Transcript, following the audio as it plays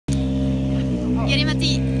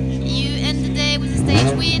Jari-Matti, you end the day with a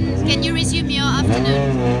stage win. Can you resume your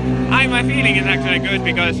afternoon? My feeling is actually good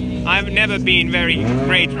because I've never been very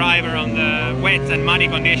great driver on the wet and muddy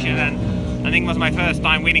conditions, and I think it was my first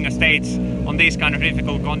time winning a stage on these kind of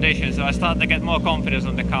difficult conditions, so I started to get more confidence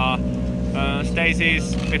on the car.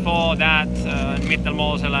 Stages before that,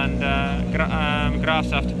 Mittelmosel and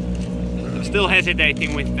Grafschaft, still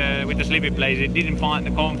hesitating with the slippy places. Didn't find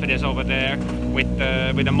the confidence over there with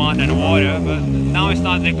the mud and the water, but now it's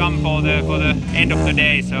starting to come for the end of the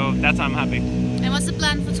day, so that's I'm happy. And what's the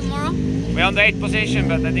plan for tomorrow? We're on the 8th position,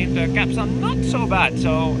 but I think the caps are not so bad,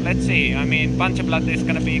 so let's see. I mean, Panchaplat is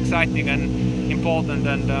going to be exciting and important,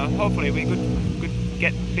 and hopefully we could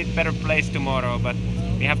get a bit better place tomorrow, but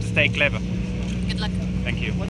we have to stay clever. Good luck. Thank you.